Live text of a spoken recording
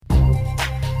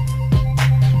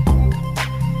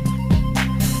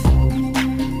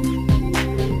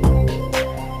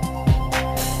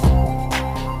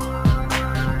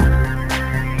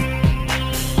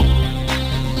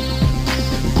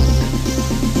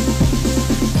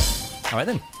right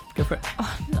then, go for it.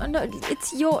 Oh, no,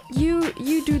 it's you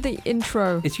do the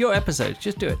intro. It's your episode.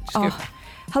 Just do it. Just go for it.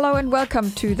 Hello and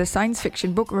welcome to the Science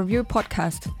Fiction Book Review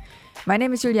Podcast. My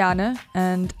name is Juliane,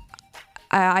 and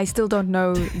I still don't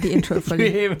know the intro for You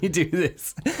you. hear me do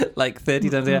this like 30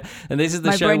 times a year. And this is the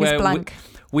My show brain is where blank.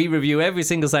 we review every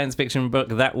single science fiction book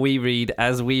that we read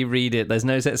as we read it. There's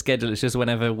no set schedule. It's just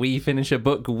whenever we finish a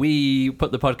book, we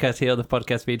put the podcast here on the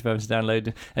podcast feed for everyone to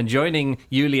download. And joining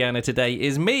Juliana today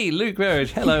is me, Luke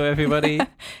Roach. Hello, everybody.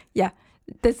 Yeah,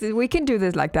 we can do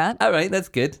this like that. All right, that's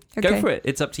good. Go Okay. for it.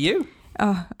 It's up to you.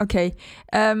 Oh, okay.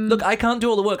 Look, I can't do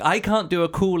all the work. I can't do a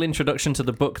cool introduction to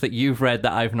the book that you've read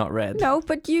that I've not read. No,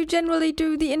 but you generally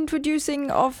do the introducing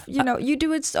of, you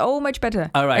do it so much better.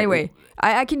 All right. Anyway,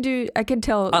 I can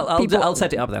tell people. I'll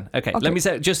set it up then. Okay. Okay. Let me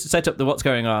set up what's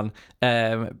going on.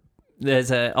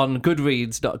 There's on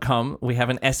Goodreads.com, we have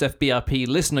an SFBRP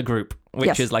listener group, which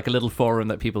Yes. is like a little forum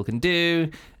that people can do.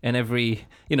 And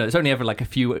it's only ever like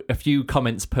a few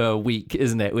comments per week,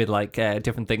 isn't it? With like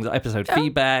different things, episode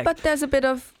feedback. But there's a bit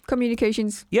of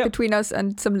communications Yep. between us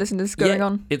and some listeners going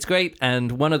on. It's great.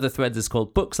 And one of the threads is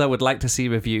called Books I Would Like to See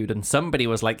Reviewed. And somebody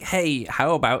was like, hey,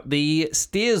 how about the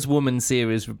Steerswoman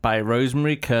series by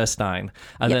Rosemary Kirstein?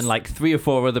 And Yes. then like 3 or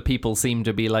 4 other people seem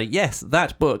to be like, yes,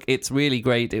 that book, it's really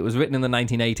great. It was written in the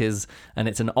 1980s and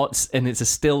it's a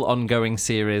still ongoing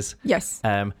series. Yes.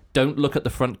 Don't look at the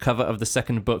front cover of the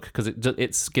second book because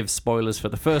it gives spoilers for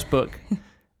the first book.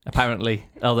 Apparently,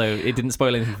 although it didn't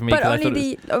spoil anything for me. But 'cause I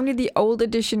thought only the old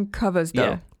edition covers, though.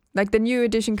 Yeah. Like the new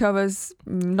edition covers,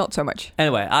 not so much.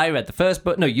 Anyway, I read the first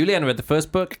book. No, Juliana read the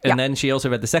first book, and then she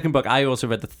also read the second book. I also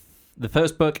read the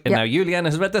first book, and now Juliana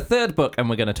has read the third book,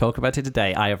 and we're going to talk about it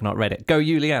today. I have not read it. Go,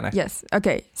 Juliana. Yes.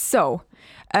 Okay. So,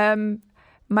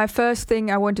 my first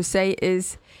thing I want to say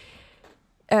is,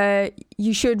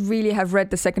 you should really have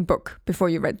read the second book before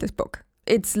you read this book.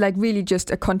 It's like really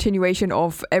just a continuation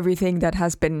of everything that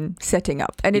has been setting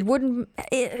up, and it wouldn't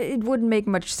make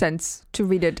much sense to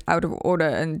read it out of order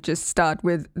and just start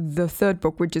with the third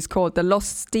book, which is called The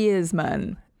Lost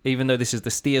Steersman. Even though this is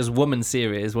the Steerswoman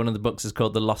series, one of the books is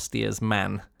called The Lost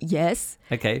Steersman. Yes.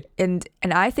 Okay. And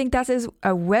I think that is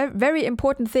a very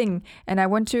important thing, and I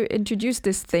want to introduce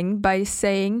this thing by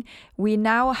saying we're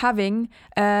now having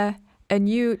a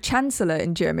new chancellor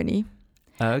in Germany.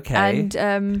 Okay. And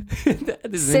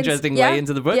this is an interesting way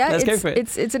into the book. Yeah, Let's go for it.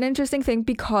 It's an interesting thing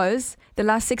because the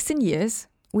last 16 years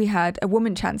we had a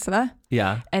woman chancellor.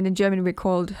 Yeah. And in Germany we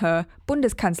called her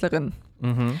Bundeskanzlerin.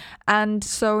 Mm-hmm. And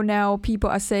so now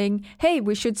people are saying, hey,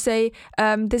 we should say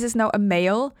this is now a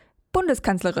male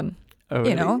Bundeskanzlerin. Oh, really?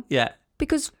 You know? Yeah.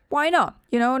 Because why not?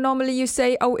 Normally you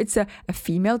say, oh, it's a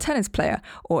female tennis player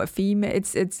or a female.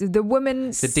 It's the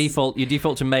woman's. You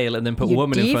default to male and then put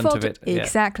woman in front of it.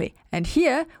 Exactly. And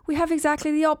here we have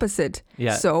exactly the opposite.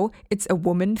 Yeah. So it's a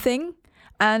woman thing,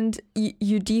 and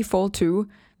you default to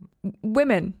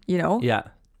women. Yeah.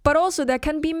 But also there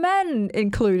can be men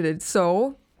included.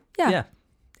 So yeah.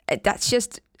 That's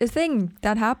just a thing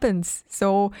that happens.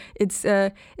 So it's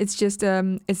just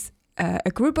a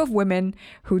group of women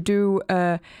who do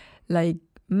like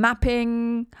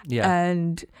mapping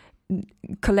and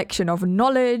collection of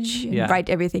knowledge, and write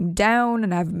everything down,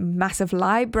 and have massive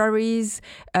libraries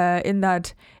in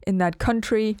that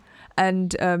country,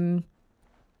 and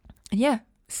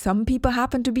some people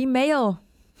happen to be male.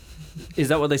 Is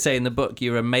that what they say in the book?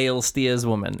 You're a male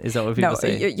steerswoman. Is that what people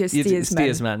say? You're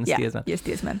steersman. Steersman. You're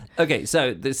steersman. Okay,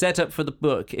 so the setup for the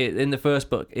book in the first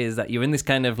book is that you're in this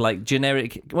kind of like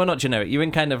generic. Well, not generic. You're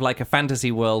in kind of like a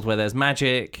fantasy world where there's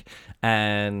magic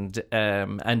and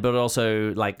but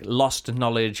also like lost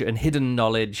knowledge and hidden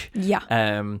knowledge.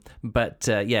 Yeah. But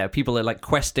people are like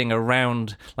questing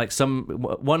around. Like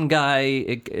one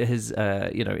guy has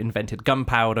invented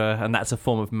gunpowder, and that's a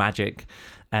form of magic.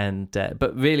 And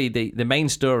but really the main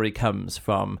story comes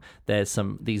from there's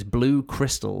these blue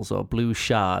crystals or blue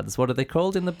shards. What are they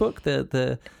called in the book?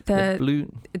 The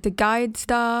blue, the guide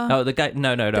star. Oh, the guide.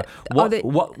 No.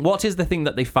 What is the thing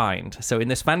that they find? So in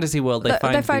this fantasy world, they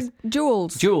find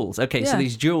jewels. Jewels. Okay, so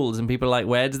these jewels, and people are like,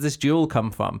 where does this jewel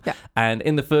come from? Yeah. And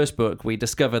in the first book, we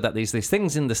discover that these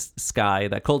things in the sky.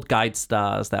 They're called guide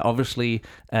stars. They're obviously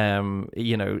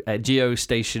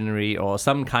geostationary or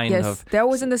some kind of. Yes, they're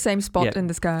always in the same spot in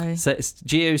the sky. So it's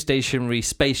geostationary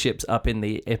spaceships up in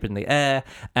the air,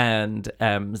 and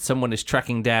someone is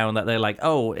tracking down that they're like,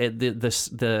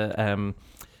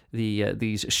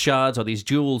 these shards or these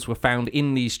jewels were found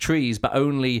in these trees, but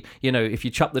only, if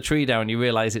you chop the tree down, you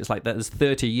realize it's like there's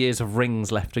 30 years of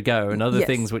rings left to go, and other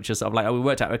things which are sort of like, we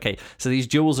worked out, okay, so these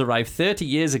jewels arrived 30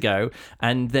 years ago,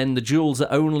 and then the jewels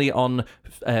are only on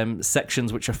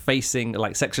sections which are facing,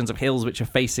 like sections of hills which are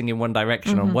facing in one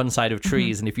direction on one side of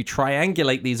trees, and if you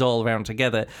triangulate these all around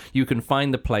together, you can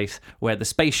find the place where the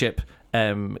spaceship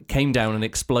came down and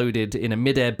exploded in a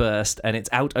mid-air burst, and it's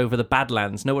out over the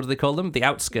Badlands. No, what do they call them? The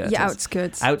outskirts. Yeah,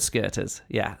 outskirts. Outskirters.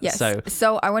 Yeah. Yes.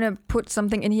 So I want to put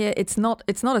something in here. It's not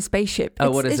a spaceship.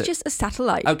 What is it? It's just a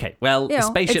satellite. Okay. Well,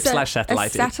 spaceship slash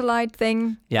satellite. A satellite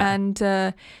thing. Yeah.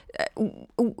 And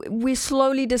we're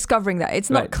slowly discovering that. It's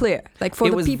not clear. Like for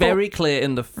it the was people, very clear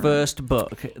in the first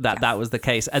book that was the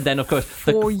case, and then of course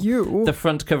the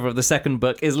front cover of the second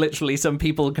book is literally some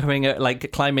people going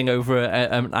climbing over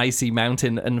an icy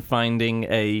mountain and finding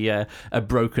a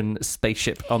broken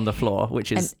spaceship on the floor,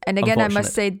 which is and again I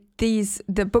must say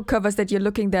the book covers that you're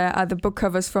looking there are the book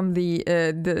covers from the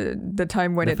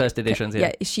time when the first editions.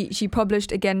 Yeah, she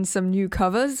published again some new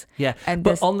covers. Yeah,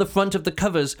 but on the front of the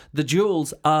covers, the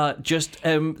jewels are just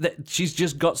she's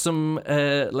just got some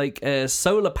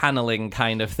solar paneling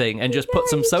kind of thing, and just put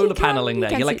some solar paneling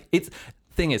there. You're like, it's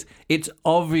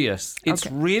obvious. It's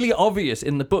really obvious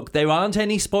in the book. There aren't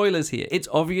any spoilers here. It's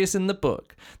obvious in the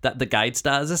book that the guide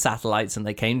stars are satellites and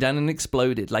they came down and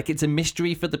exploded. Like, it's a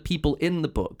mystery for the people in the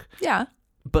book. Yeah.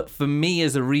 But for me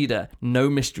as a reader, no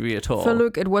mystery at all. For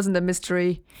Luke, it wasn't a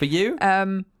mystery. For you?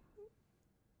 The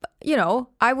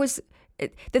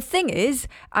thing is,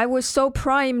 I was so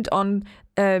primed on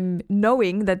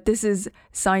knowing that this is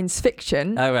science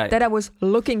fiction that I was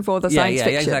looking for the science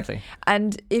fiction. Yeah, exactly.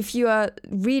 And if you are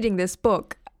reading this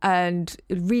book and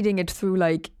reading it through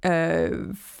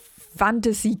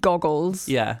fantasy goggles,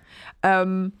 you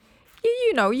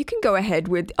can go ahead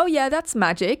with, that's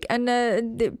magic,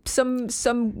 and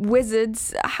some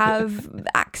wizards have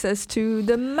access to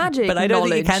the magic. But I don't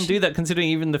think you can do that, considering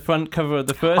even the front cover of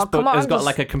the first book has got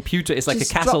like a computer. It's like a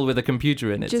castle with a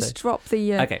computer in it. Just drop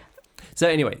the. Okay. So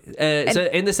anyway, so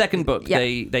in the second book,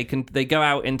 they go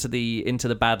out into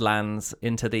the Badlands,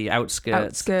 into the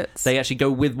outskirts. They actually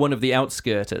go with one of the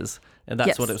outskirters, and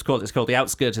that's what it was called. It's called The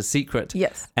Outskirters' Secret.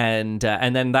 Yes. And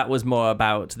then that was more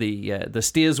about the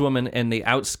steerswoman and the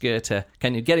outskirter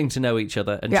kind of getting to know each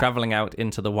other and traveling out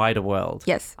into the wider world.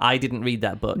 Yes. I didn't read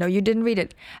that book. No, you didn't read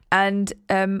it, and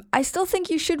I still think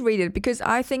you should read it, because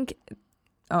I think.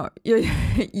 Oh,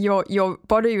 your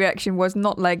body reaction was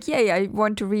not like, yay, I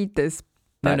want to read this.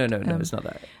 But, no, it's not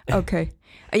that. Okay.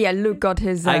 Yeah, Luke got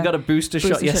his. I got a booster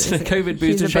shot yesterday, COVID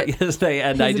booster shot yesterday,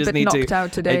 and I just need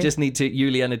to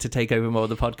Juliana to take over more of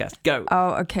the podcast. Go.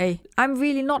 Oh, okay. I'm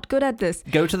really not good at this.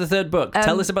 Go to the third book.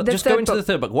 Tell us about. Just go into the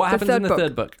third book. What happens in the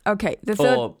third book? Okay,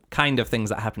 or kind of things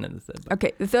that happen in the third book.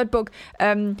 Okay, the third book.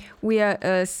 We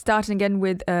are starting again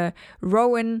with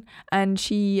Rowan, and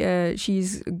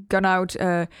she's gone out.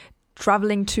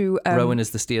 Traveling to Rowan is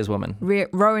the steerswoman.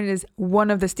 Rowan is one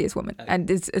of the steerswomen,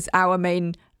 and is our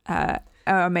main character.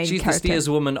 She's the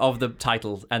steerswoman of the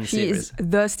title and series. She is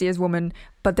the steerswoman,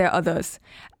 but there are others,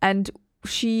 and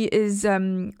she is.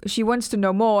 She wants to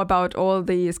know more about all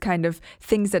these kind of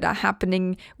things that are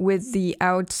happening with the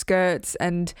outskirts,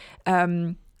 and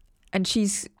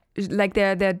she's. Like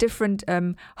they're different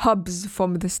hubs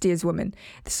from the steerswoman,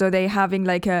 so they're having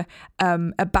like a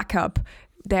backup.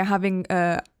 They're having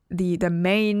the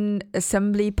main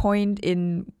assembly point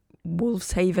in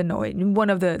Wolfshaven, or in one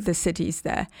of the cities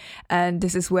there, and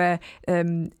this is where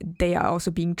they are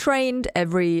also being trained.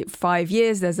 Every 5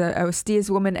 years there's a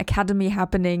steerswoman academy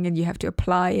happening, and you have to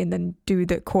apply and then do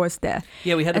the course there.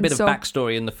 Yeah, we had a bit of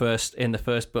backstory in the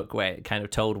first book, where it kind of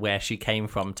told where she came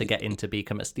from to get into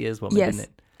become a steerswoman, didn't it?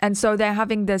 And so they're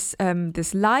having this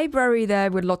library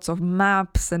there with lots of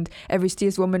maps, and every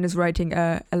steerswoman is writing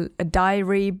a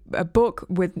diary, a book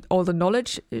with all the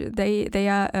knowledge they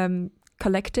are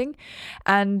collecting,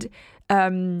 and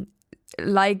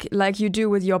like you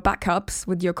do with your backups,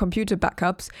 with your computer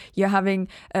backups, you're having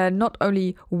not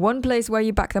only one place where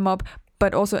you back them up,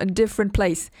 but also a different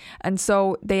place. And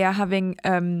so they are having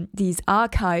these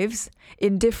archives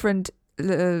in different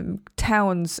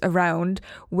towns around,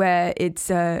 where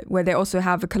they also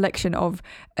have a collection of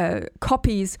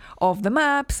copies of the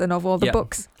maps and of all the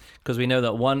books. Because we know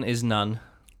that 1 is none.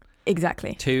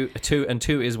 Exactly. 2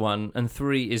 is 1, and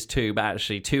 3 is 2, but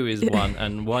actually 2 is 1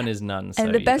 and 1 is none. So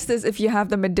and the best is if you have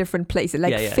them in different places,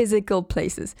 like physical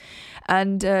places.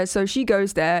 And so she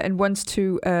goes there and wants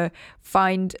to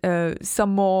find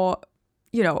some more,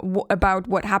 about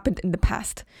what happened in the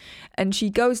past. And she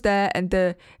goes there, and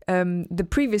the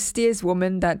previous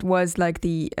steerswoman that was like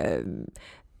the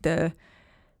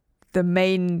the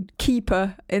main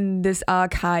keeper in this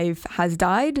archive has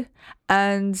died,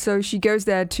 and so she goes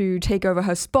there to take over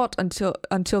her spot until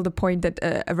the point that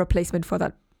a replacement for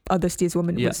that other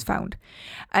steerswoman was found.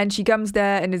 And she comes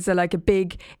there, and it's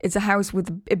a house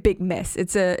with a big mess.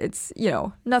 It's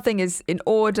nothing is in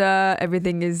order.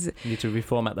 Everything is. You need to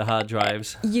reformat the hard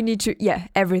drives. You need to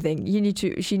everything.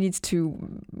 She needs to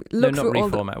look through all.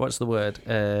 Reformat. What's the word?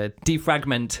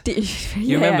 Defragment.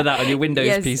 You remember that on your Windows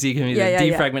PC?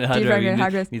 Defragment hard drive. You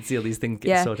need to see all these things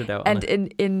get sorted out. And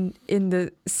in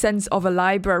the sense of a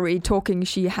library talking,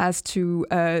 she has to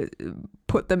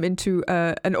put them into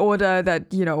an order that,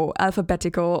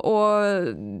 alphabetical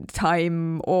or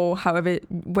time or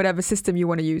whatever system you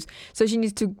want to use. So she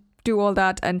needs to do all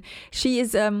that, and she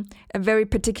is a very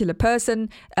particular person,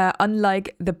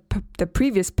 unlike the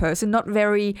previous person, not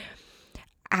very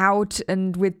out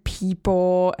and with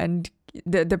people, and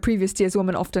the previous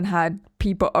steerswoman often had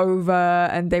people over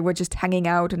and they were just hanging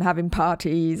out and having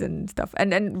parties and stuff.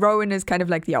 And Rowan is kind of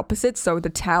like the opposite, so the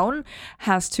town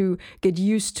has to get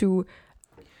used to.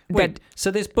 Wait,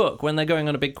 so this book, when they're going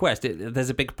on a big quest, there's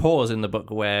a big pause in the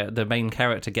book where the main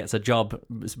character gets a job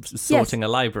sorting a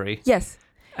library. Yes.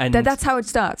 And that's how it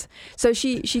starts. So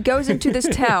she goes into this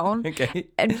town,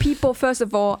 and people, first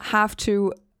of all, have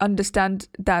to understand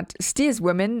that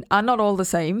steerswomen are not all the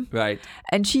same. Right.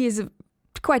 And she is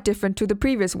quite different to the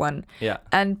previous one. Yeah.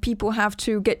 And people have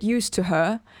to get used to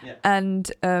her. Yeah.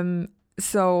 And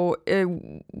so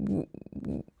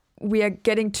we are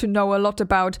getting to know a lot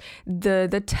about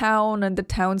the town and the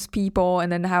townspeople,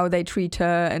 and then how they treat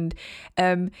her. And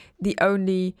the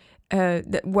only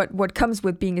what comes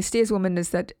with being a steerswoman is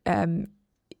that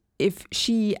if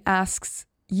she asks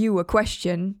you a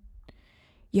question,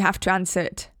 you have to answer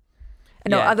it.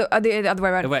 No, other way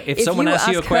around. If someone asks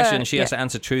you a question, she has to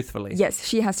answer truthfully. Yes,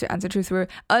 she has to answer truthfully,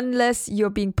 unless you're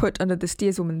being put under the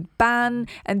steerswoman ban,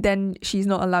 and then she's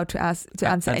not allowed to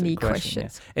answer any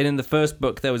questions. Yeah. And in the first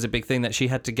book, there was a big thing that she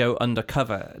had to go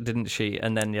undercover, didn't she?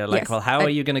 And then you're like, well, how are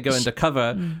you going to go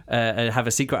undercover and have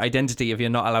a secret identity if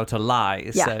you're not allowed to lie?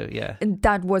 Yeah. So, and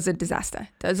that was a disaster.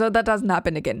 So that doesn't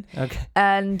happen again. Okay.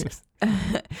 And I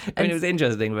mean, it was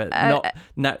interesting, but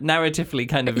not narratively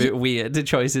kind of weird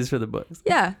choices for the books.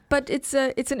 Yeah, but it's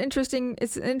an interesting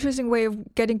way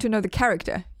of getting to know the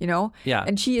character, Yeah.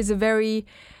 And she is a very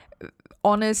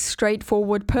honest,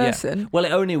 straightforward person. Yeah. Well,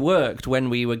 it only worked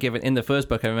when we were given in the first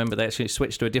book. I remember they actually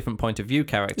switched to a different point of view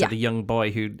character, the young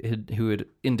boy who had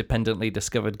independently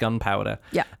discovered gunpowder.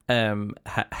 Yeah,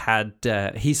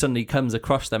 he suddenly comes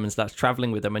across them and starts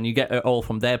traveling with them, and you get it all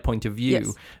from their point of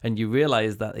view, and you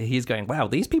realize that he's going, wow,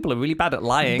 these people are really bad at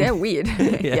lying. They're weird.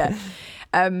 Yeah.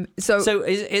 So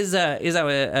is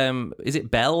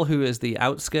it Belle who is the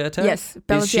outskirter? Yes,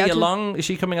 Belle is she along? Is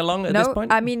she coming along at this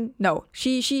point? I mean, no.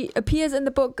 She appears in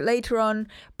the book later on,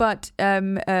 but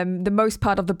the most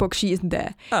part of the book she isn't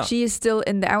there. Oh. She is still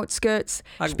in the outskirts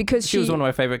because she was one of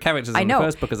my favorite characters in the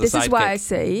first book as a sidekick. This is why I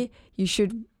say we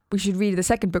should read the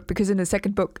second book, because in the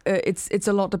second book it's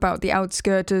a lot about the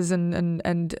outskirters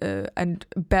and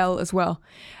Belle as well.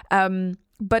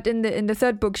 But in the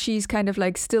third book, she's kind of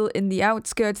like still in the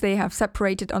outskirts. They have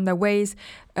separated on their ways.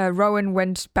 Rowan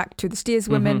went back to the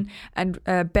steerswomen, and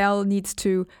Belle needs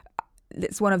to.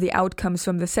 It's one of the outcomes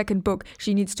from the second book.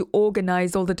 She needs to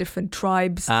organize all the different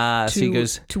tribes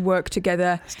to work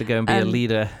together. Has to go and be a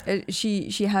leader.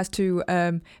 She has to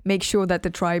make sure that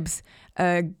the tribes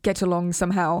get along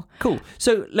somehow. Cool.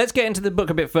 So let's get into the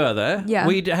book a bit further. Yeah.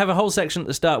 We have a whole section at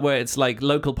the start where it's like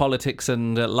local politics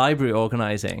and library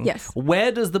organizing. Yes.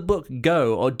 Where does the book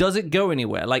go, or does it go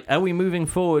anywhere? Like, are we moving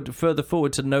further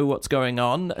forward to know what's going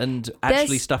on and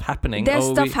actually stuff happening? There's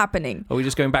stuff happening. Or are we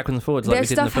just going backwards and forwards like we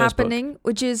did in the first book? There's stuff happening,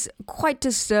 which is quite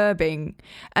disturbing.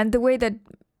 And the way that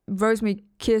Rosemary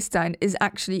Kirstein is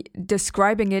actually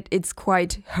describing it, it's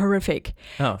quite horrific.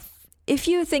 Oh. If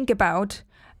you think about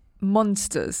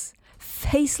monsters,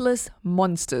 faceless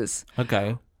monsters.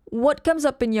 Okay. What comes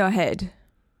up in your head?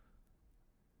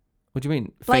 What do you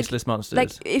mean, faceless monsters? Like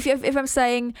if I'm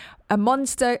saying a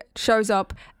monster shows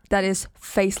up that is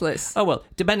faceless. Oh well,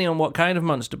 depending on what kind of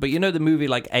monster. But you know the movie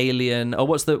like Alien, or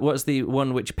what's the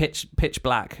one which Pitch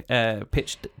Black,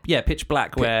 Pitch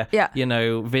Black, where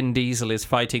Vin Diesel is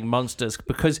fighting monsters,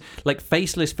 because like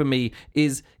faceless for me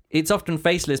is. It's often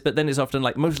faceless, but then it's often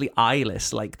like mostly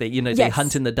eyeless. Like they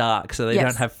hunt in the dark, so they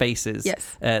don't have faces.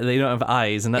 Yes, they don't have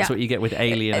eyes, and that's what you get with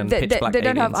Alien and Pitch Black. They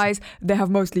don't have eyes. They have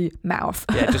mostly mouth.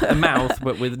 Yeah, just a mouth,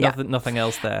 but with nothing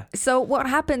else there. So what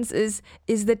happens is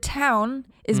the town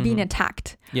is being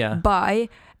attacked. By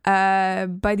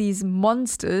these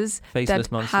monsters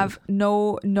monsters. Have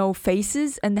no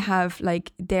faces and have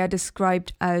they are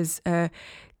described as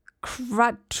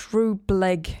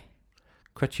quadrupleg.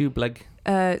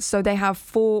 So they have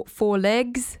four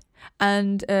legs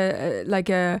and like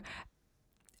a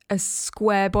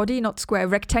square body, not square,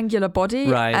 rectangular body,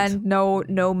 right. And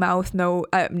no mouth,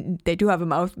 they do have a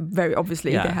mouth, very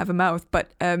obviously, they have a mouth,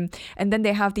 but and then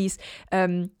they have these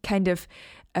kind of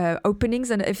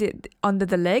openings, and if under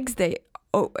the legs, they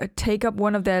take up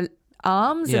one of their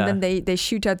arms, and then they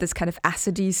shoot out this kind of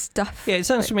acidy stuff. Yeah, it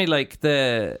sounds to me like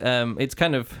it's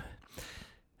kind of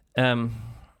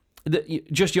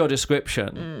just your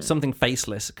description. Something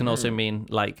faceless can also mean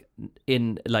like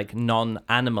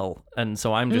non-animal, and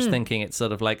so I'm just thinking it's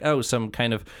sort of like some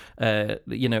kind of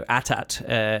AT-AT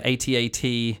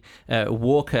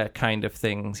walker kind of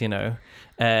things,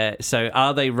 so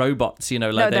are they robots?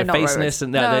 No, they're faceless,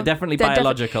 and they're definitely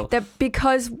biological.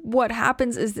 Because what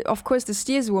happens is, of course, the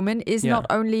steerswoman is not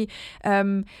only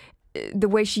the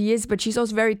way she is, but she's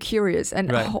also very curious, and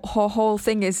her whole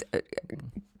thing is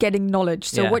getting knowledge.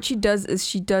 So what she does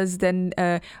is then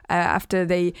after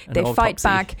they fight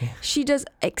back, she does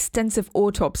extensive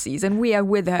autopsies, and we are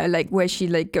with her, like where she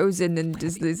like goes in and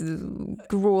does this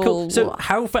gruel. Cool. So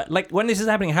how far, like when this is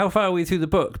happening, how far are we through the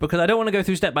book? Because I don't want to go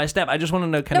through step by step. I just want to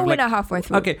know we're not halfway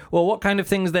through. Okay, well, what kind of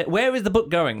things where is the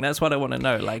book going? That's what I want to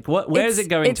know. Like where is it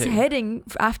going to? It's heading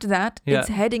after that. It's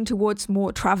heading towards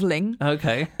more traveling.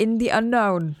 Okay. In the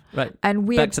unknown. Right. And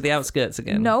we back to the outskirts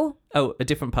again. No. Oh, a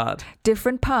different part.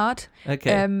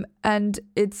 Okay. And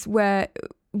it's where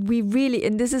we really,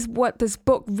 and this is what this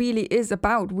book really is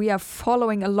about. We are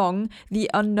following along the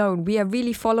unknown. We are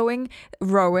really following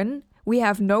Rowan. We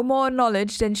have no more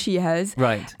knowledge than she has.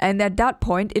 Right. And at that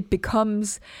point, it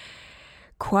becomes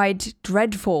quite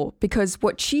dreadful, because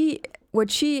what she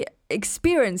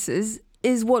experiences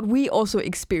is what we also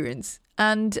experience.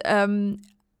 And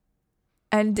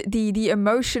the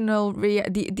emotional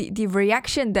the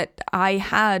reaction that I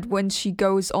had when she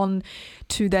goes on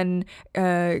to then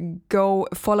go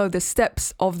follow the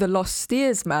steps of the lost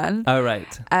steersman. Oh, right.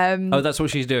 That's what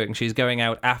she's doing. She's going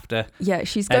out after. Yeah,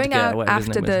 she's going out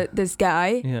after this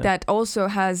guy that also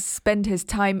has spent his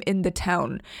time in the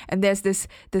town. And there's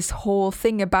this whole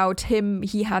thing about him.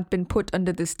 He had been put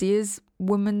under the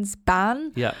steerswoman's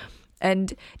ban. Yeah.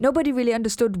 And nobody really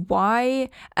understood why.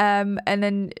 And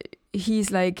then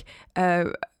he's like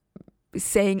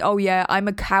saying, "Oh yeah, I'm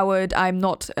a coward. I'm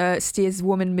not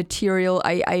steerswoman material.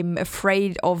 I'm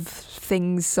afraid of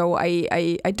things, so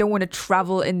I don't want to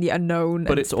travel in the unknown."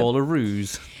 But it's all a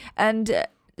ruse. And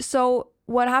so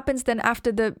what happens then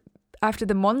after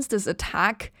the monsters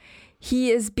attack?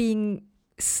 He is being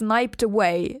sniped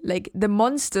away. Like the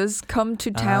monsters come to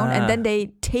town and then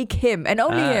they take him and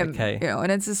only him. Okay.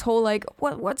 And it's this whole like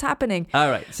what's happening? All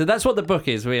right. So that's what the book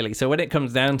is really. So when it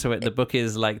comes down to it, the book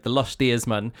is like the lost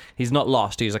steersman. He's not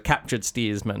lost. He's a captured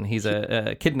steersman. He's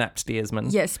a kidnapped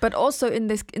steersman. Yes, but also in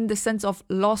the sense of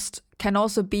lost can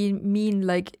also mean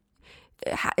like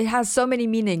it has so many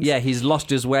meanings. Yeah, he's lost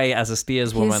his way as a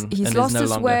steerswoman. He's lost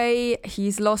his way.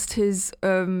 He's lost his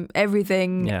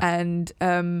everything,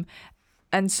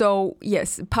 and so,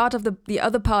 yes, part of the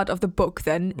other part of the book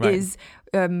then is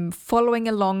following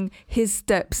along his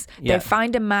steps. Yeah. They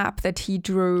find a map that he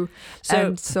drew.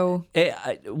 One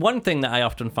thing that I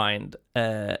often find,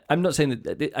 I'm not saying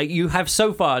that you have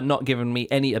so far not given me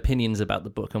any opinions about the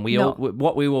book, and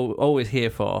what we will always here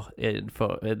for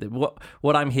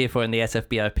what I'm here for in the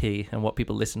SFBIP and what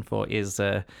people listen for is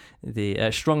the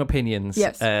strong opinions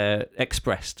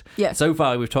expressed. Yes. So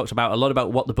far, we've talked about a lot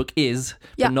about what the book is,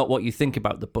 but not what you think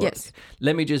about the book. Yes.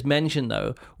 Let me just mention,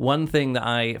 though, one thing that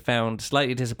I found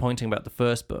slightly disappointing about the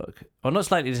first book, or not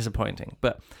slightly disappointing,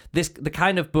 but the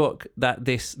kind of book that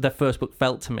the first book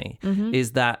felt to me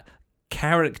is that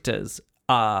characters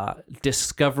are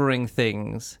discovering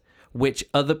things which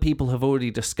other people have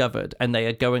already discovered, and they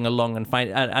are going along and find.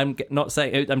 And I'm not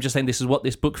saying, I'm just saying this is what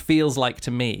this book feels like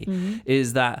to me,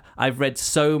 is that I've read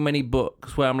so many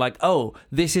books where I'm like, oh,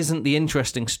 this isn't the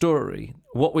interesting story.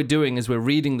 What we're doing is we're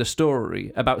reading the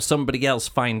story about somebody else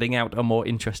finding out a more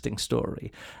interesting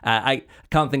story. I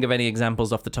can't think of any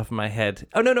examples off the top of my head.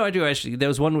 Oh, no, I do actually. There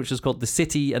was one which was called The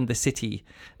City and the City.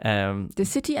 The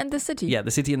City and the City? Yeah,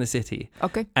 The City and the City.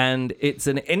 Okay. And it's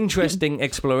an interesting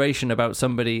exploration about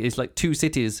somebody. It's like two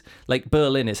cities, like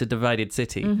Berlin, it's a divided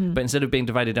city. But instead of being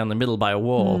divided down the middle by a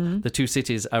wall, the two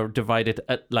cities are divided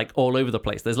like all over the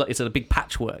place. It's a big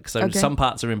patchwork. So some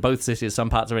parts are in both cities, some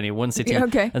parts are in one city,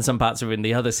 and some parts are in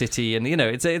the other city, and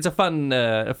it's a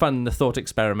fun thought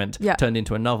experiment turned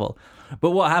into a novel.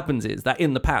 But what happens is that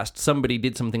in the past somebody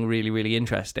did something really, really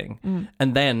interesting,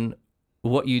 and then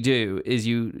what you do is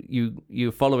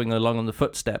you're following along on the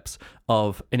footsteps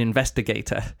of an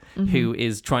investigator who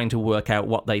is trying to work out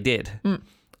what they did.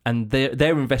 And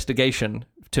their investigation,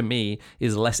 to me,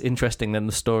 is less interesting than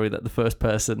the story that the first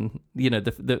person,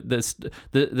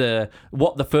 the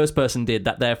what the first person did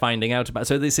that they're finding out about.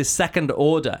 So this is second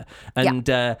order, and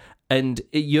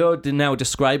you're now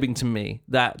describing to me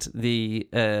that the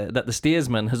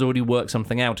steersman has already worked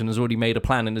something out and has already made a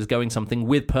plan and is going something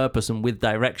with purpose and with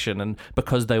direction and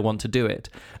because they want to do it.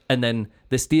 And then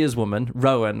the steerswoman,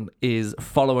 Rowan, is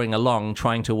following along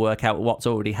trying to work out what's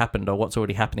already happened or what's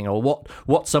already happening or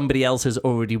what somebody else has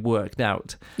already worked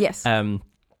out. Yes.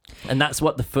 And that's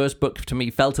what the first book to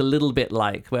me felt a little bit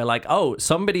like, where like, oh,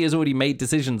 somebody has already made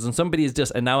decisions and somebody is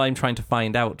just, and now I'm trying to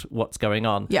find out what's going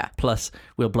on. Yeah. Plus,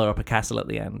 we'll blow up a castle at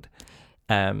the end.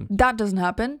 That doesn't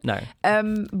happen. No.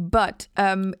 But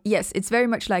yes, it's very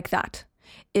much like that.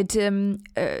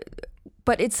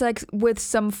 But it's like with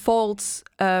some false,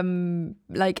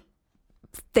 like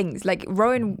things. Like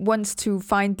Rowan wants to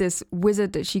find this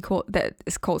wizard that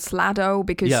is called Slado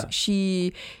because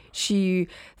she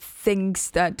thinks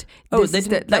that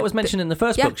that was mentioned in the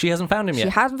first book. She hasn't found him yet. She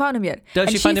hasn't found him yet. Does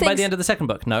she find him by the end of the second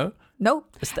book? No.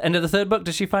 It's the end of the third book.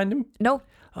 Does she find him? No.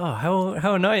 Oh,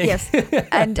 how annoying! Yes,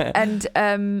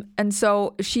 and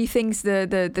so she thinks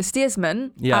the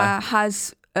steersman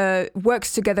has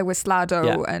works together with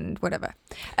Slado and whatever,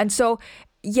 and so.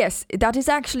 Yes, that is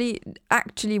actually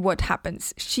what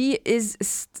happens. She is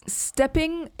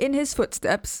stepping in his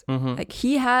footsteps. Like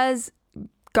he has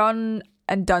gone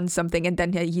and done something, and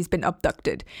then he's been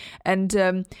abducted,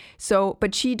 and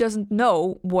but she doesn't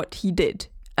know what he did.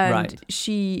 And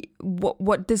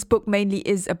what this book mainly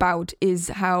is about is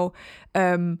how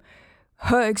her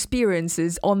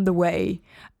experiences on the way,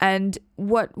 and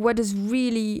what is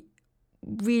really,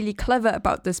 really clever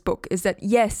about this book is that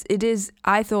yes, it is.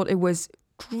 I thought it was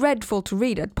dreadful to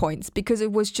read at points because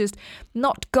it was just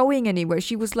not going anywhere.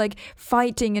 She was like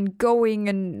fighting and going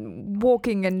and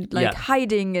walking and like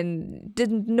hiding and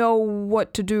didn't know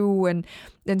what to do, and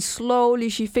then slowly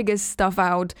she figures stuff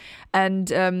out,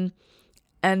 and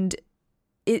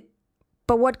it.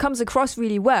 But what comes across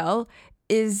really well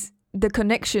is the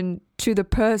connection to the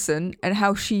person and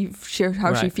how she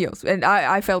feels, and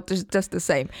I felt just the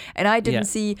same, and I didn't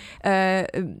see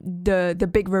the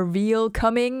big reveal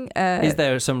coming. Is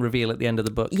there some reveal at the end of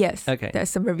the book? Yes, okay. There's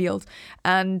some reveals,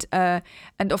 and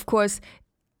of course,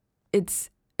 it's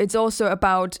also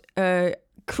about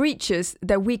creatures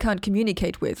that we can't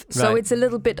communicate with. So it's a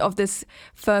little bit of this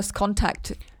first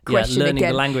contact question learning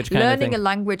again. The language kind learning of thing. a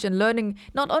language and learning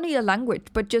not only a language,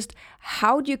 but just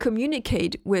how do you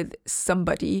communicate with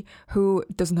somebody who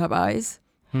doesn't have eyes,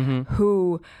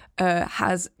 who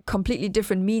has completely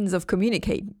different means of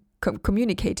communicating.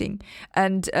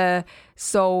 And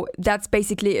so that's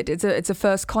basically it. It's a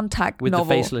first contact with novel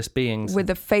the faceless beings, with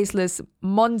the faceless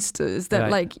monsters that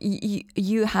like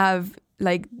you have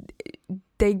like.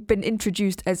 They've been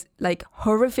introduced as like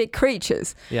horrific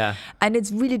creatures. Yeah. And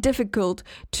it's really difficult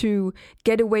to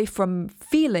get away from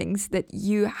feelings that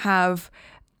you have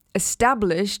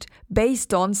established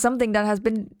based on something that has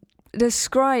been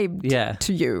described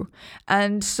to you.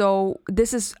 And so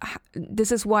this is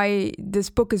why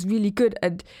this book is really good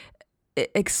at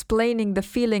explaining the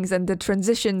feelings and the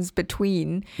transitions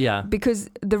between. Yeah. Because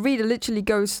the reader literally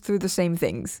goes through the same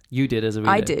things. You did as a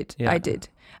reader. I did.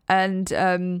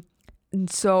 And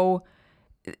so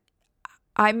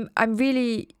I'm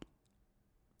really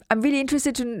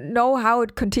interested to know how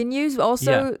it continues.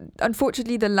 Also,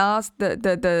 unfortunately, there's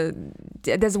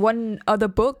one other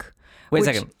book. Wait a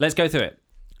second. Let's go through it.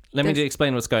 Let me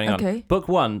explain what's going on. Book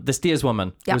 1, The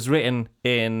Steerswoman, was written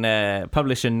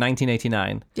published in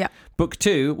 1989. Yeah. Book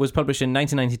 2 was published in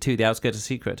 1992, The Outskirts of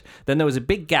Secret. Then there was a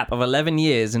big gap of 11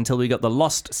 years until we got The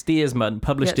Lost Steersman,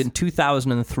 published in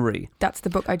 2003. That's the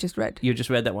book I just read. You just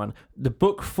read that one. The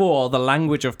book 4, The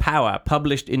Language of Power,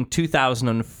 published in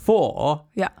 2004.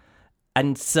 Yeah.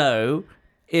 And so,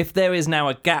 if there is now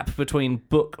a gap between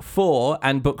book 4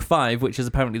 and book 5, which is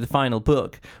apparently the final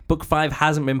book 5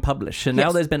 hasn't been published. So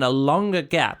now there's been a longer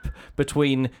gap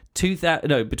between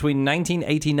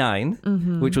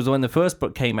 1989, which was when the first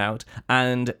book came out,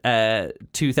 and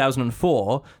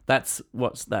 2004. That's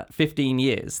 15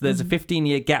 years. There's a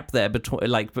 15-year gap there between,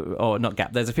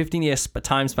 there's a 15-year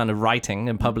time span of writing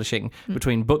and publishing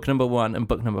between book number 1 and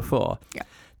book number 4. Yeah.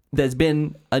 There's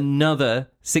been another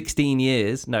 16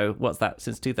 years. No, what's that?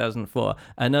 Since 2004.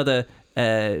 Another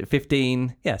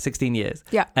 16 years.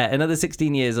 Yeah. Another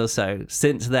 16 years or so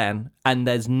since then. And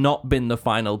there's not been the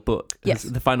final book. Yes.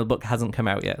 The final book hasn't come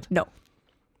out yet. No.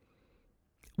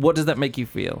 What does that make you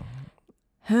feel?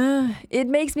 it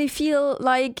makes me feel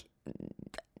like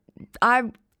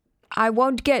I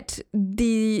won't get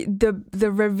the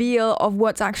reveal of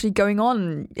what's actually going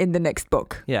on in the next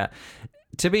book. Yeah.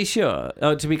 To be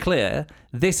clear,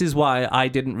 this is why I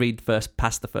didn't read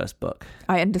past the first book.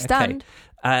 I understand. Okay.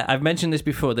 I've mentioned this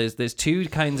before. There's two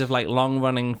kinds of like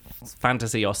long-running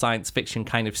fantasy or science fiction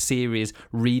kind of series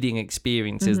reading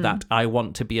experiences that I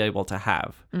want to be able to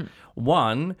have.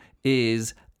 One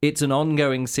is it's an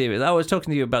ongoing series. I was talking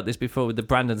to you about this before with the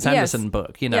Brandon Sanderson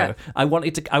book. You know, I want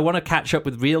to catch up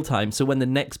with real time. So when the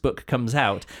next book comes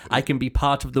out, I can be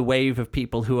part of the wave of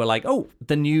people who are like, oh,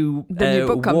 the new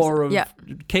book War of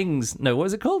Kings. No, what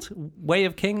was it called? Way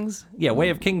of Kings? Yeah, Way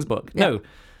of Kings book. Yeah. No.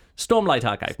 Stormlight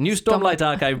Archive. New Stormlight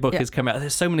Archive book has come out.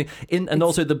 There's so many and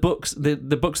also the books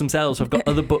themselves have got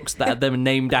other books that are them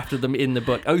named after them in the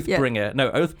book.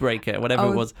 Oathbreaker, whatever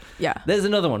it was. Yeah. There's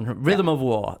another one, Rhythm of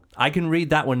War. I can read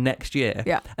that one next year.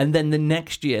 Yeah. And then the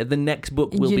next year, the next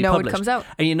book will be published. It comes out.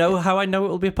 And you know how I know it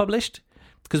will be published?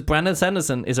 Because Brandon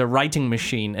Sanderson is a writing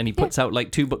machine and he puts out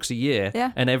like 2 books a year.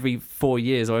 Yeah. And every 4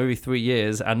 years or every 3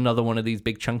 years, another one of these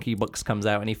big chunky books comes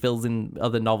out and he fills in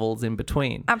other novels in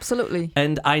between. Absolutely.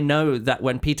 And I know that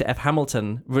when Peter F.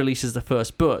 Hamilton releases the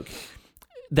first book,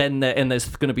 then there's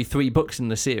going to be 3 books in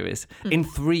the series. In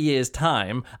 3 years'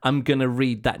 time, I'm going to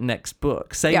read that next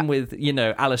book. Same with,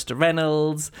 Alistair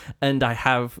Reynolds. And I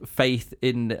have faith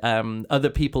in other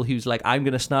people who's like, I'm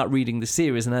going to start reading the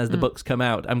series. And as the books come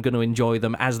out, I'm going to enjoy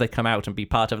them as they come out and be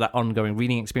part of that ongoing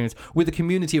reading experience with a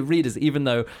community of readers, even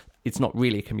though it's not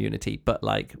really a community. But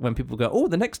like when people go, oh,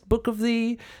 the next book of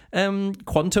the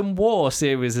Quantum War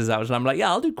series is out. And I'm like, yeah,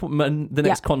 I'll do the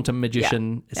next Quantum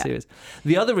Magician series.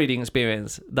 The other reading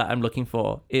experience that I'm looking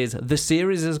for is the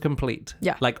series is complete.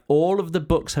 Yeah. Like all of the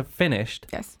books have finished.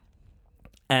 Yes.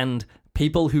 And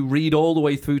people who read all the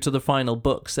way through to the final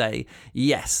book say,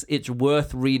 yes, it's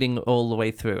worth reading all the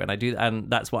way through. And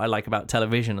that's what I like about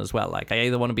television as well. Like I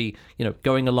either want to be,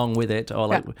 going along with it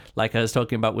or like I was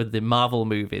talking about with the Marvel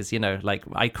movies, like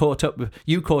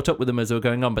you caught up with them as they were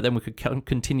going on, but then we could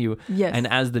continue. Yes. And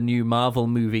as the new Marvel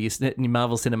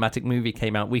cinematic movie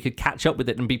came out, we could catch up with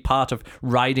it and be part of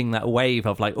riding that wave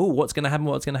of like, oh, what's going to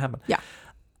happen? Yeah.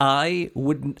 I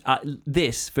wouldn't.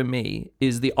 This for me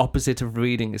is the opposite of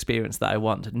reading experience that I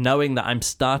want. Knowing that I'm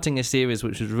starting a series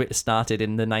which was started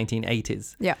in the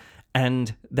 1980s. Yeah.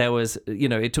 And there was,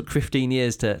 it took 15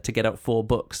 years to get out 4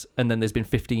 books, and then there's been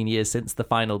 15 years since the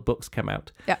final books come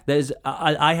out. Yeah.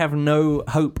 I have no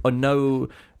hope or no.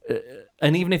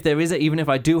 And even if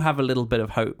I do have a little bit of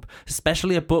hope,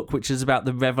 especially a book which is about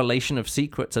the revelation of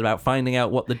secrets, about finding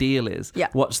out what the deal is,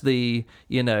 what's the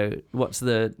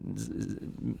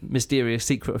mysterious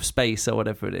secret of space or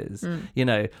whatever it is,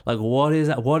 like what is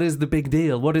that? What is the big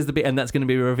deal? And that's going to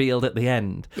be revealed at the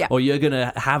end, or you're going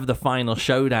to have the final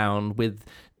showdown with,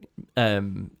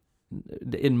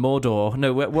 in Mordor.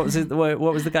 No, what was it? What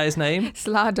was the guy's name?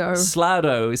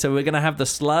 Slado. So we're going to have the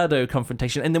Slado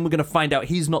confrontation, and then we're going to find out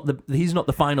he's not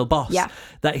the final boss. Yeah.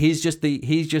 That he's just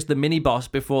the mini boss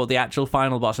before the actual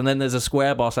final boss, and then there's a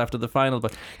square boss after the final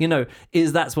boss.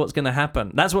 That's what's going to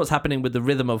happen. That's what's happening with the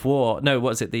Rhythm of War. No,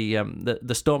 what's it? The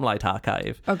Stormlight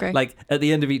Archive. Okay. Like at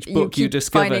the end of each book, you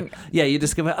discover. You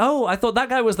discover. Oh, I thought that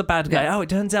guy was the bad guy. Yeah. Oh, it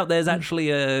turns out there's actually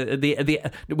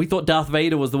we thought Darth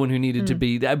Vader was the one who needed to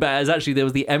be, but as actually there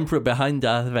was the Emperor behind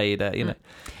Darth Vader,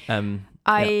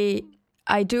 I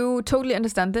do totally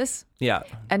understand this. Yeah.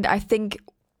 And I think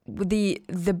the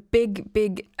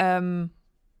big how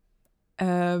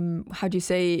do you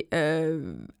say,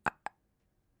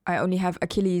 I only have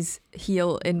Achilles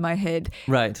heel in my head.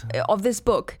 Right. Of this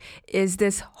book is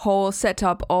this whole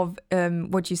setup of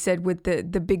what you said with the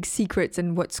big secrets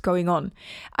and what's going on.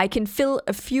 I can fill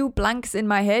a few blanks in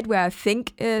my head where I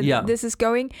think this is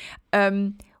going.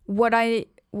 What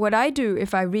I do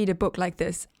if I read a book like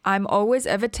this, I'm always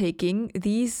ever taking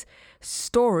these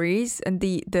stories and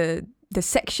the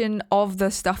section of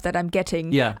the stuff that I'm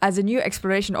getting as a new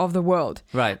exploration of the world.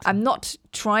 Right. I'm not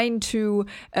trying to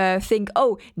think,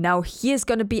 oh, now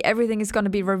everything is going to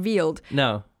be revealed.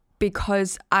 No.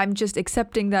 Because I'm just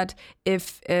accepting that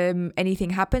if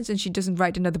anything happens and she doesn't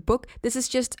write another book, this is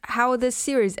just how this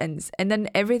series ends. And then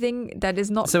everything that is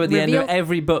not So at the revealed, end of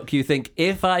every book, you think,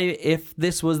 if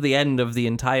this was the end of the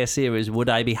entire series, would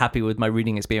I be happy with my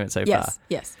reading experience so far?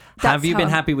 Yes. Have you been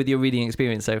happy with your reading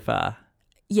experience so far?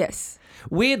 Yes.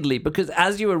 Weirdly, because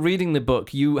as you were reading the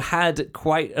book, you had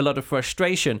quite a lot of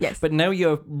frustration. Yes. But now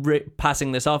you're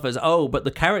passing this off as, but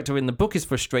the character in the book is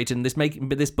frustrated.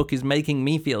 But this book is making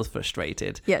me feel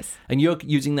frustrated. Yes. And you're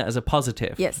using that as a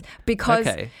positive. Yes, because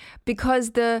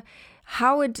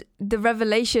the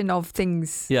revelation of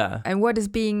things and what is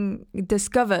being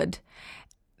discovered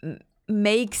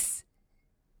makes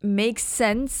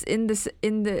sense in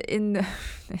the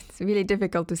it's really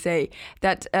difficult to say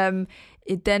that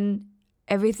it then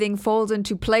everything falls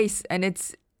into place, and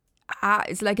it's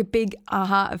like a big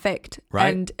aha effect,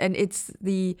 right? And it's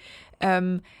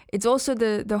it's also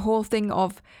the whole thing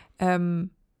of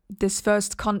this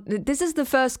is the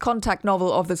first contact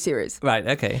novel of the series, right?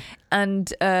 Okay,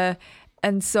 and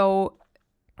so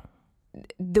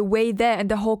the way there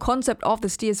and the whole concept of the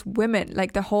Steers women,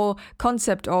 like the whole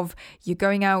concept of you're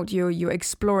going out, you're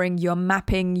exploring, you're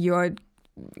mapping, you're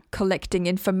collecting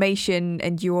information,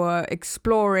 and you're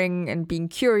exploring and being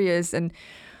curious, and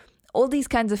all these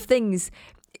kinds of things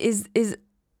is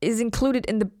included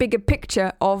in the bigger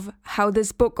picture of how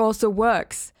this book also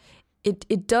works.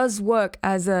 It does work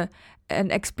as an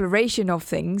exploration of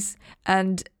things,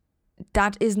 and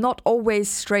that is not always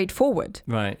straightforward.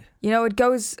 Right. It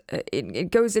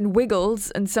goes in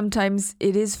wiggles, and sometimes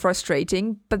it is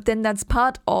frustrating, but then that's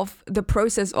part of the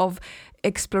process of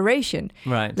exploration.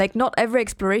 Right. Like, not every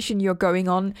exploration you're going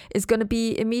on is going to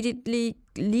be immediately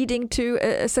leading to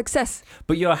a success.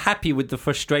 But you're happy with the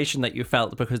frustration that you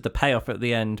felt because the payoff at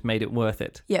the end made it worth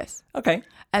it. Yes. Okay.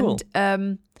 Cool.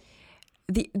 And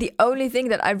the only thing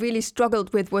that I really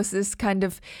struggled with was this kind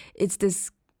of,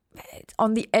 it's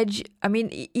on the edge. I mean,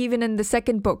 even in the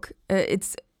second book,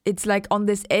 it's like on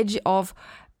this edge of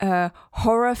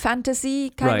horror fantasy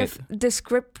kind of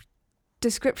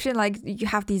description. Like, you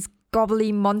have these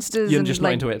gobbly monsters. You're just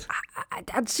not into it.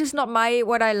 That's just not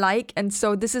what I like, and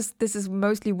so this is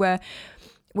mostly where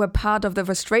part of the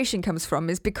frustration comes from,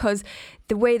 is because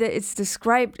the way that it's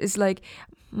described is like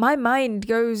my mind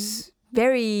goes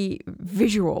very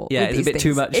visual. Yeah, it's a bit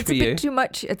too much for you. It's a bit too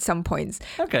much at some points.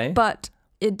 Okay, but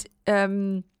it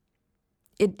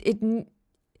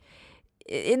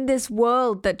in this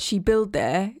world that she built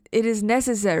there, it is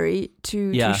necessary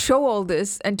to show all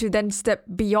this and to then step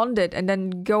beyond it and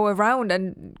then go around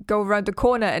the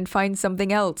corner and find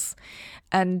something else,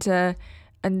 and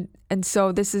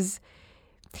so this is.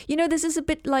 This is a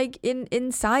bit like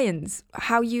in science,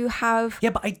 how you have...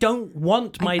 Yeah, but I don't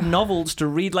want my novels to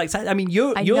read like science. I mean,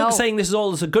 you're saying this is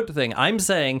all as a good thing. I'm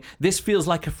saying this feels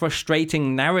like a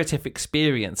frustrating narrative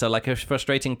experience, or like a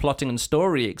frustrating plotting and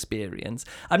story experience.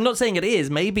 I'm not saying it is.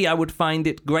 Maybe I would find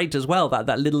it great as well,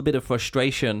 that little bit of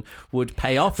frustration would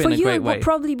pay off in a great way. For you, it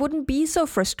probably wouldn't be so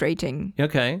frustrating.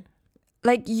 Okay.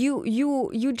 Like,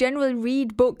 you generally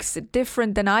read books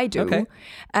different than I do. Okay.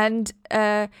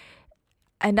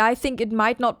 And I think it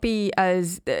might not be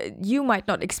as... you might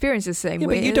not experience the same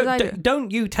way as I do. Don't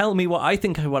you tell me what I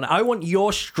think I want. I want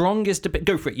your strongest...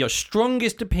 Go for it. Your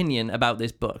strongest opinion about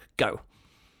this book. Go.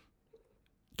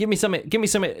 Give me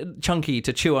something chunky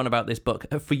to chew on about this book.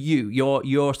 For you,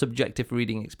 your subjective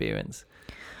reading experience.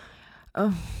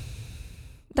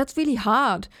 That's really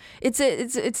hard. It's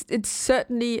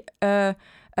certainly...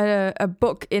 a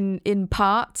book in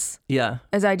parts,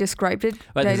 as I described it.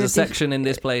 Right, there's a section in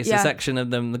this place, a section of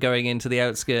them going into the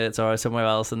outskirts or somewhere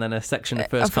else, and then a section of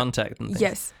first contact and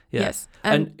things. Yes.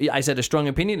 And I said a strong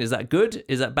opinion. Is that good?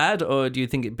 Is that bad? Or do you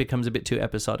think it becomes a bit too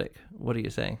episodic? What are you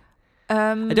saying?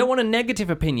 I don't want a negative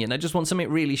opinion. I just want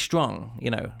something really strong,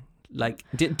 Like,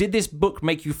 did this book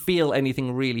make you feel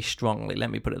anything really strongly? Let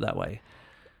me put it that way.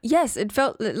 Yes, it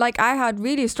felt like I had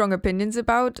really strong opinions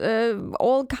about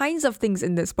all kinds of things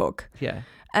in this book. Yeah,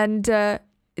 and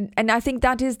I think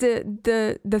that is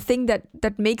the thing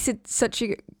that makes it such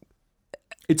a.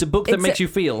 It's a book that makes you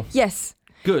feel. Yes.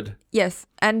 Good. Yes,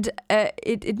 and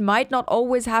it might not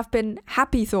always have been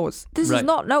happy thoughts. This is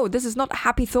not a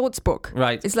happy thoughts book.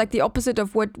 Right. It's like the opposite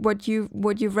of what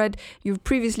you've read. You've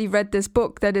previously read this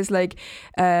book that is like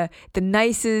the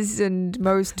nicest and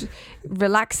most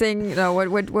relaxing. No,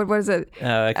 what was it?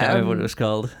 I can't remember what it was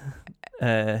called.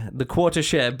 The Quarter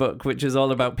Share book, which is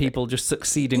all about people just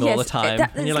succeeding all the time.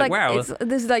 And you're like, wow.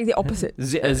 This is like the opposite.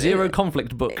 A zero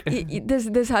conflict book.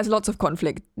 This has lots of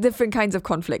conflict, different kinds of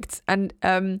conflicts. And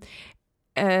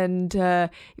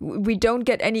we don't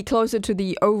get any closer to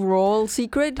the overall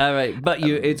secret. All right, but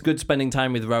it's good spending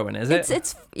time with Rowan, is it?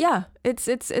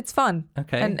 It's fun.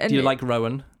 Okay. And do you like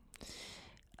Rowan?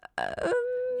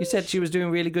 You said she was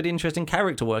doing really good, interesting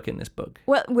character work in this book.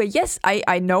 Well, yes,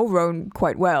 I know Rowan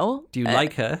quite well. Do you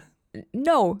like her?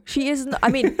 No, she isn't. I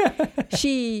mean,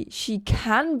 she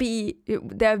can be.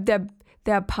 There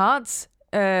are parts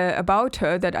about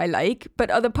her that I like,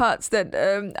 but other parts that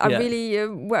are really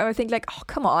where I think like, oh,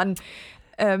 come on.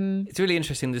 It's really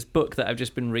interesting, this book that I've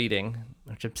just been reading,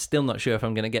 which I'm still not sure if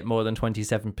I'm going to get more than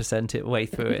 27% way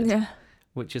through it,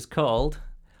 which is called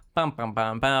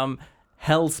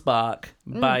Hellspark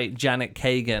by Janet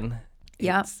Kagan.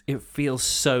 Yeah. It feels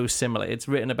so similar. It's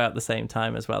written about the same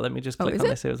time as well. Let me just click on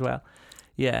this here as well.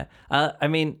 Yeah. I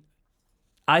mean,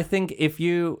 I think if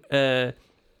you...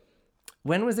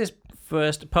 when was this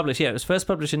first published? Yeah, it was first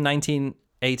published in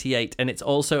 1988, and it's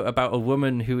also about a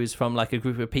woman who is from like a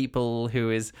group of people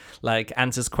who is like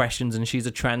answers questions, and she's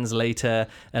a translator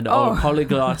and a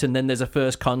polyglot, and then there's a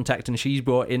first contact, and she's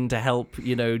brought in to help,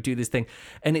 you know, do this thing.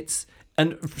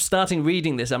 And starting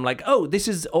reading this, I'm like, oh, this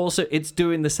is also, it's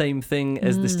doing the same thing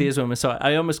as the Steerswoman. So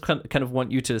I almost kind of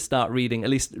want you to start reading, at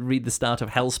least read the start of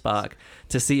Hellspark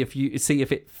to see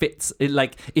if it fits,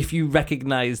 like if you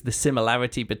recognize the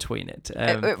similarity between it.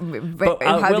 But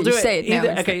how do you say it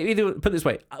now? Either put it this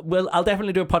way, I'll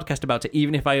definitely do a podcast about it,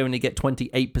 even if I only get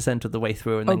 28% of the way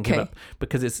through and then give up,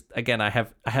 because it's, again, I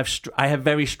have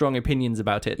very strong opinions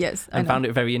about it. Yes, and found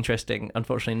it very interesting.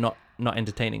 Unfortunately, not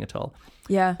entertaining at all.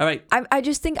 Yeah. All right. I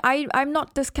just think I'm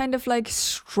not this kind of like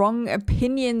strong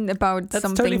opinion about That's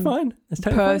something. Totally fine. That's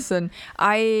totally person.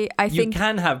 Fine. I think you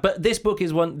can have, but this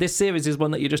series is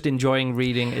one that you're just enjoying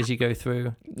reading as you go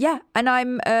through. Yeah, and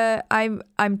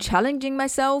I'm challenging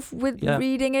myself with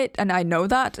reading it, and I know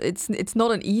that it's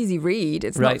not an easy read.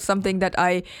 It's not something that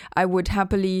I would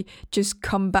happily just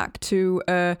come back to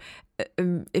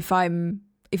if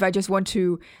I just want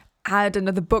to add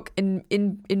another book in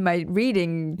my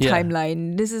reading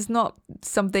timeline. This is not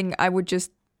something I would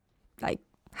just like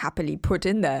happily put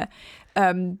in there.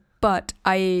 But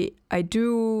I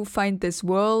do find this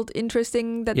world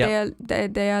interesting that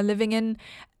they are living in,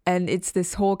 and it's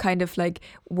this whole kind of like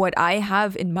what I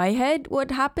have in my head, what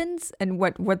happens, and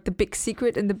what the big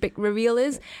secret and the big reveal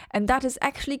is, and that is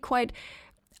actually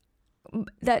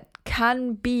that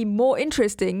can be more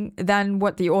interesting than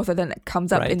what the author then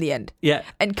comes up in the end. Yeah.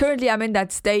 And currently I'm in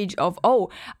that stage of,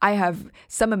 I have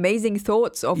some amazing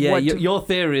thoughts of what... your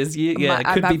theories, it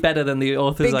could be better than the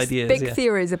author's ideas. Big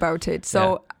theories about it.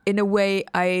 So in a way,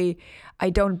 I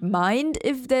don't mind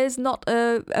if there's not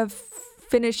a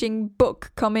finishing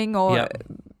book coming, or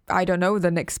I don't know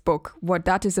the next book, what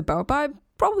that is about, but I'm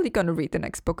probably going to read the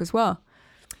next book as well.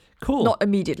 Cool. Not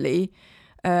immediately.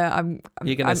 You're going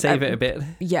to save it a bit.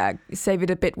 Yeah, save it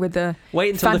a bit with the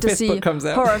wait until fantasy, the 5th book comes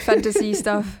out. Horror fantasy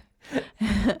stuff.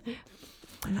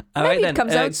 All right, then. It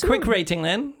comes out soon. Quick rating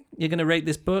then. You're going to rate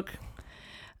this book?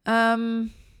 3.5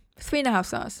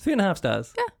 stars. 3.5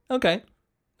 stars? Yeah. Okay.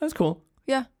 That's cool.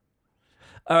 Yeah.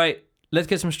 All right, let's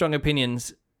get some strong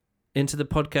opinions into the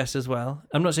podcast as well.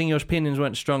 I'm not saying your opinions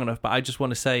weren't strong enough, but I just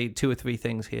want to say 2 or 3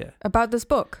 things here. About this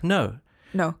book? No.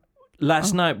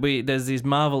 Last night, there's these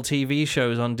Marvel TV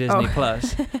shows on Disney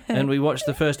Plus, and we watched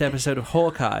the first episode of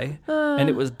Hawkeye, and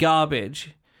it was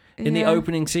garbage. In the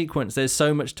opening sequence, there's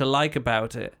so much to like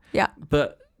about it. Yeah.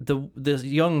 But the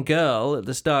young girl at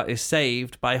the start is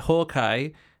saved by Hawkeye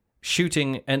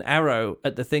shooting an arrow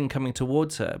at the thing coming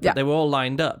towards her, but they were all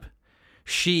lined up.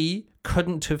 She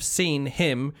couldn't have seen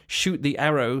him shoot the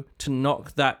arrow to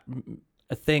knock that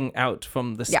a thing out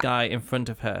from the sky in front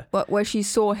of her. But where she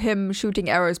saw him shooting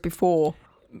arrows before.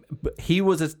 But he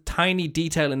was a tiny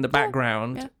detail in the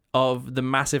background of the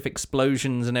massive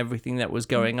explosions and everything that was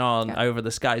going on over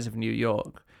the skies of New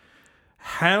York.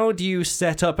 How do you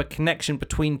set up a connection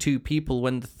between two people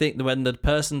when the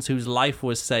persons whose life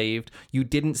was saved, you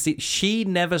didn't see? She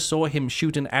never saw him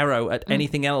shoot an arrow at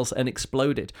anything else and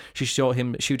explode it. She saw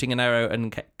him shooting an arrow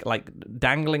and like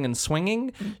dangling and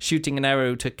swinging, shooting an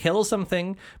arrow to kill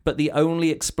something, but the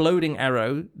only exploding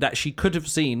arrow that she could have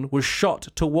seen was shot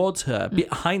towards her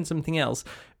behind something else.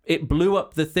 It blew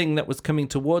up the thing that was coming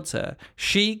towards her.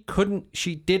 She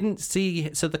didn't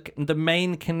see. So the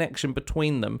main connection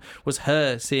between them was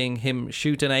her seeing him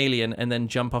shoot an alien and then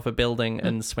jump off a building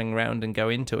and swing around and go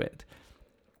into it.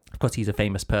 Of course, he's a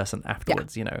famous person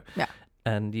afterwards, you know. Yeah.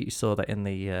 And you saw that in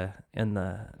the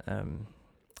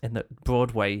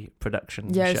Broadway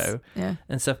production show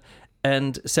and stuff.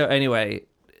 And so anyway,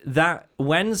 that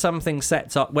when something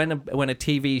sets up, when a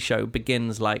TV show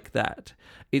begins like that,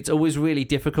 it's always really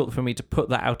difficult for me to put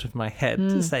that out of my head,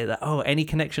 to say that, any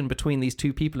connection between these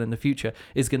two people in the future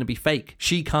is going to be fake.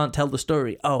 She can't tell the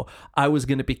story. I was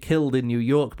going to be killed in New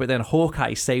York, but then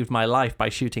Hawkeye saved my life by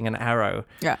shooting an arrow.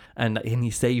 Yeah. And he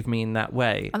saved me in that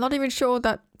way. I'm not even sure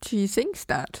that she thinks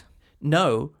that.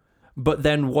 No. But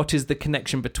then what is the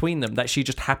connection between them? That she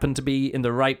just happened to be in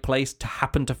the right place to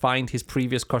happen to find his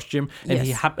previous costume, and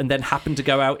he then happened to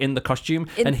go out in the costume,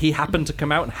 and he happened to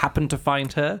come out and happened to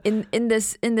find her. In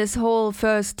this whole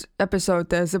first episode,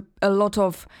 there's a lot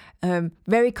of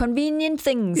very convenient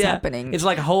things happening. It's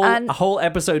like a whole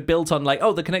episode built on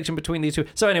the connection between these two.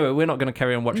 So anyway, we're not going to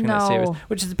carry on watching that series,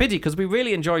 which is a pity because we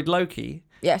really enjoyed Loki.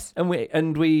 Yes. And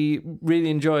we really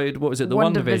enjoyed, what was it, the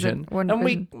WandaVision. And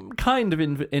we kind of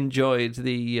enjoyed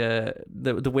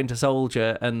the Winter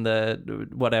Soldier and the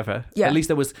whatever. Yeah. At least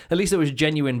there was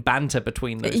genuine banter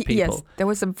between those people. Yes, there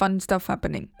was some fun stuff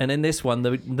happening. And in this one,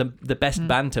 the best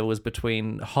banter was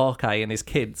between Hawkeye and his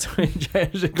kids, which I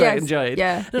quite enjoyed.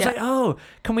 Yeah. It was like, oh,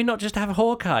 can we not just have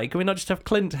Hawkeye? Can we not just have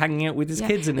Clint hanging out with his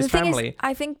kids and his family? Is,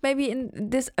 I think maybe in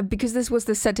this, because this was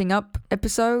the setting up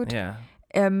episode, yeah.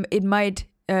 It might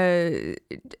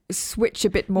switch a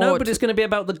bit more. No, but it's going to be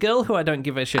about the girl who I don't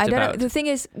give a shit about. The thing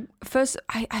is, first,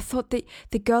 I thought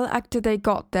the girl actor they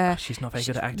got there... she's not very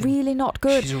good at acting. Really not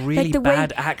good. She's a really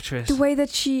bad actress. The way that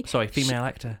she... Sorry, female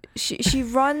actor. She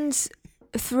runs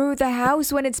through the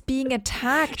house when it's being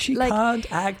attacked. She can't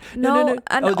act. No.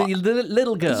 And the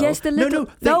little girl. Yes, the little...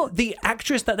 No. The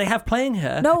actress that they have playing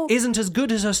her isn't as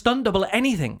good as her stunt double at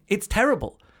anything. It's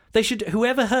terrible. They should,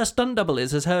 whoever her stunt double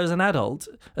is, as her as an adult,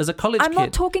 as a college kid. I'm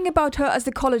not talking about her as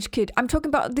the college kid. I'm talking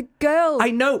about the girl. I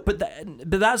know, but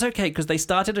that's okay, because they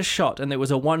started a shot and it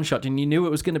was a one shot, and you knew it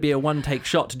was going to be a one take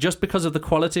shot just because of the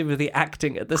quality of the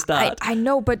acting at the start. I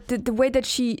know, but the way that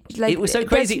she, like, it was so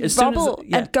crazy. As soon as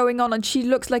and going on, and she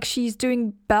looks like she's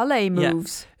doing ballet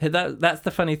moves. Yeah. That's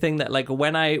the funny thing, that like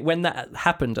when that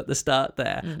happened at the start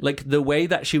there, like the way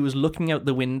that she was looking out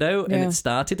the window and it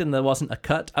started and there wasn't a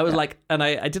cut, I was like, and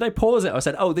I pause it. I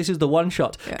said, "Oh, this is the one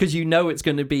shot," because you know it's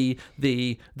going to be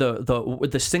the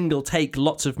single take,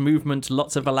 lots of movement,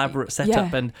 lots of elaborate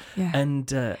setup, and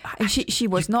she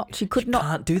was not. She could not.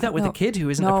 Can't do that with a kid who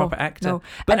isn't a proper actor. No.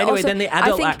 But and anyway, also, then the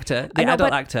adult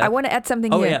actor. I want to add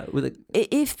something here. Yeah,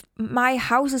 if my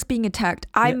house is being attacked,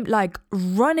 I'm like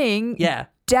running. Yeah.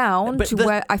 Down to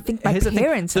where I think my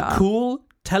parents are. The cool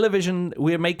television,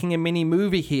 we're making a mini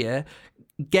movie here,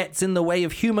 gets in the way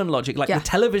of human logic. Like the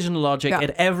television logic at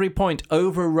every point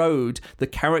overrode the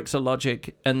character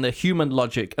logic and the human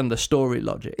logic and the story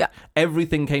logic. Yeah.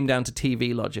 Everything came down to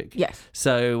TV logic. Yes.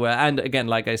 So, and again,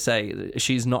 like I say,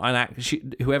 she's not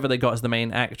whoever they got as the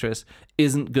main actress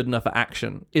isn't good enough at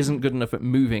action, isn't good enough at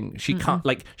moving. She can't,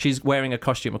 like, she's wearing a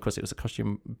costume. Of course, it was a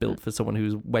costume built for someone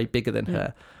who's way bigger than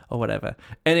her or whatever.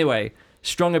 Anyway,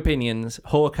 strong opinions.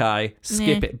 Hawkeye,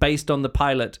 skip it. Based on the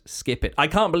pilot, skip it. I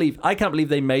can't believe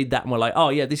they made that and were like, oh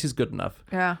yeah, this is good enough.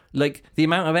 Yeah. Like the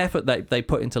amount of effort that they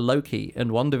put into Loki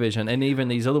and WandaVision and even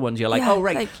these other ones, you're like, oh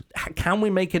right, can we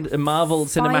make a Marvel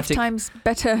cinematic 5 times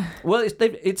better? Well,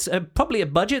 it's probably a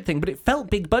budget thing, but it felt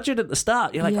big budget at the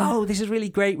start. You're like, oh, this is really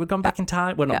great. We've gone back in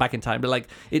time. Well, not back in time, but like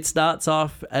it starts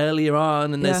off earlier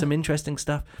on and there's some interesting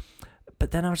stuff.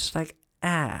 But then I was just like,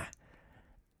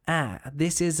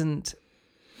 this isn't.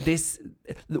 This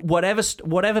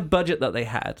whatever budget that they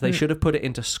had, they should have put it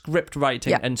into script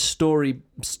writing and story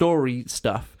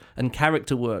stuff and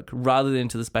character work rather than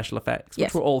into the special effects,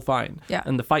 which were all fine,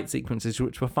 and the fight sequences,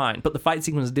 which were fine, but the fight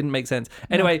sequences didn't make sense.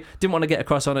 Anyway, didn't want to get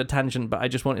across on a tangent, but I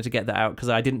just wanted to get that out because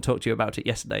I didn't talk to you about it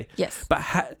yesterday. Yes, but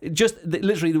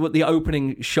literally the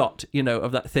opening shot,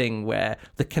 of that thing where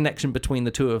the connection between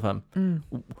the two of them.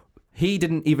 He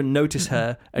didn't even notice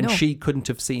her, and she couldn't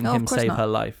have seen him save her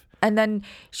life. And then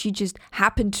she just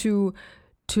happened to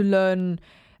learn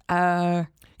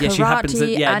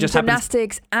karate and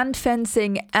gymnastics and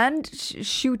fencing and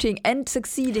shooting and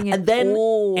succeeding in and then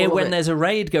all when there's a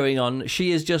raid going on,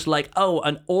 she is just like, oh,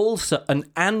 and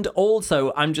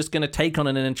also I'm just going to take on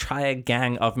an entire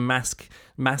gang of masked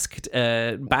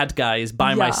bad guys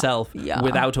by myself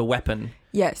without a weapon.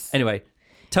 Yes. Anyway.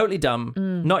 Totally dumb,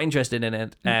 not interested in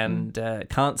it, and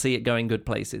can't see it going good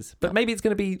places. But maybe it's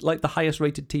going to be like the highest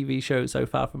rated TV show so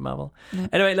far from Marvel. No.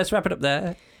 Anyway, let's wrap it up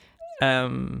there.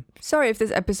 Sorry if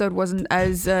this episode wasn't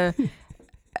as,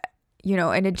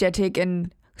 energetic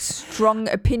and strong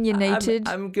opinionated.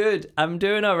 I'm good. I'm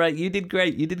doing all right. You did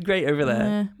great. You did great over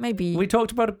there. Maybe. We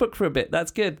talked about a book for a bit.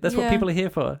 That's good. That's what people are here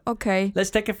for. Okay.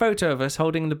 Let's take a photo of us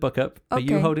holding the book up. Okay. Are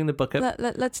you holding the book up?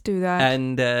 Let's do that.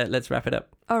 And let's wrap it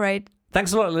up. All right.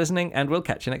 Thanks a lot for listening, and we'll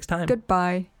catch you next time.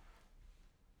 Goodbye.